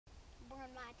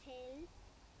button.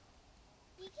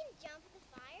 You can jump the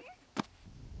fire?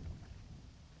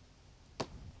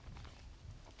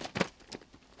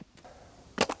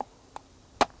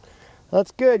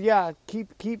 That's good, yeah.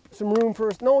 Keep some room for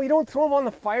us. No, you don't throw them on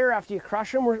the fire after you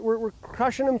crush them. We're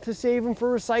crushing them to save them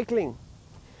for recycling.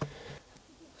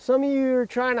 Some of you are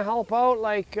trying to help out,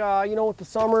 like, you know, with the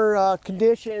summer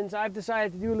conditions. I've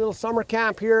decided to do a little summer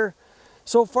camp here.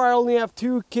 So far, I only have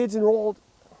 2 kids enrolled.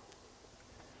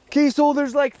 Okay, so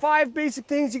there's like 5 basic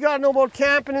things you gotta know about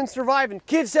camping and surviving.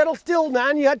 Kids, settle still,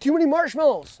 man. You had too many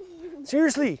marshmallows.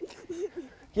 Seriously.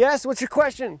 Yes, what's your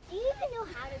question? Do you even know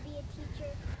how to be a teacher?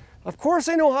 Of course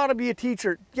I know how to be a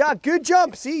teacher. Yeah, good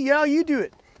jump. See, yeah, you do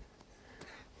it.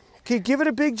 Okay, give it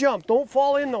a big jump. Don't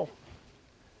fall in though.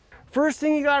 First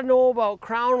thing you gotta know about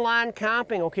Crown land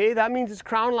camping, okay? That means it's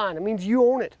Crown land. It means you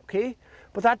own it, okay?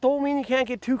 But that don't mean you can't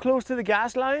get too close to the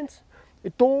gas lines.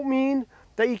 It don't mean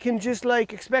that you can just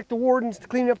like expect the wardens to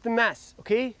clean up the mess,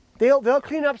 okay? They'll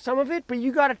clean up some of it, but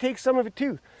you gotta take some of it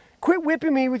too. Quit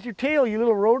whipping me with your tail, you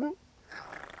little rodent.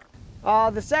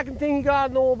 The second thing you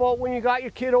gotta know about when you got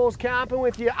your kiddos camping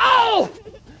with you, ow!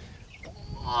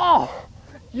 Oh,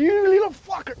 you little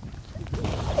fucker.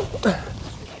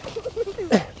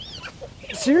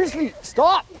 Seriously,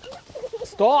 stop.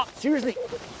 Stop, seriously.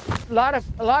 A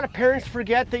lot of parents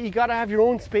forget that you gotta have your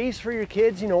own space for your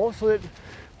kids, you know, so that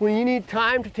when you need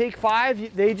time to take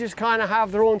 5, they just kind of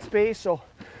have their own space. So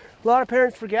a lot of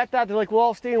parents forget that. They're like, well,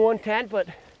 I'll stay in one tent, but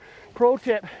pro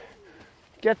tip,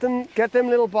 get them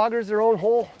little buggers their own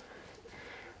hole.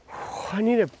 I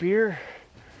need a beer.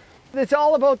 It's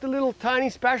all about the little tiny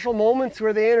special moments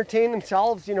where they entertain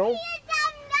themselves, you know.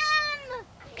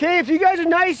 Okay, if you guys are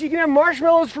nice, you can have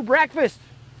marshmallows for breakfast.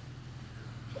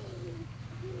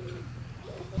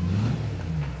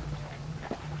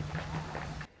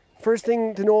 First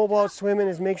thing to know about swimming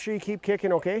is make sure you keep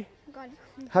kicking, okay? Got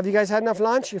it. Have you guys had enough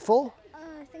lunch? You full?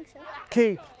 I think so.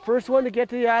 Okay, first one to get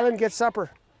to the island gets supper.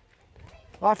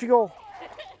 Off you go.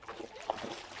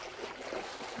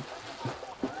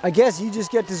 I guess you just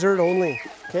get dessert only,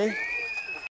 okay?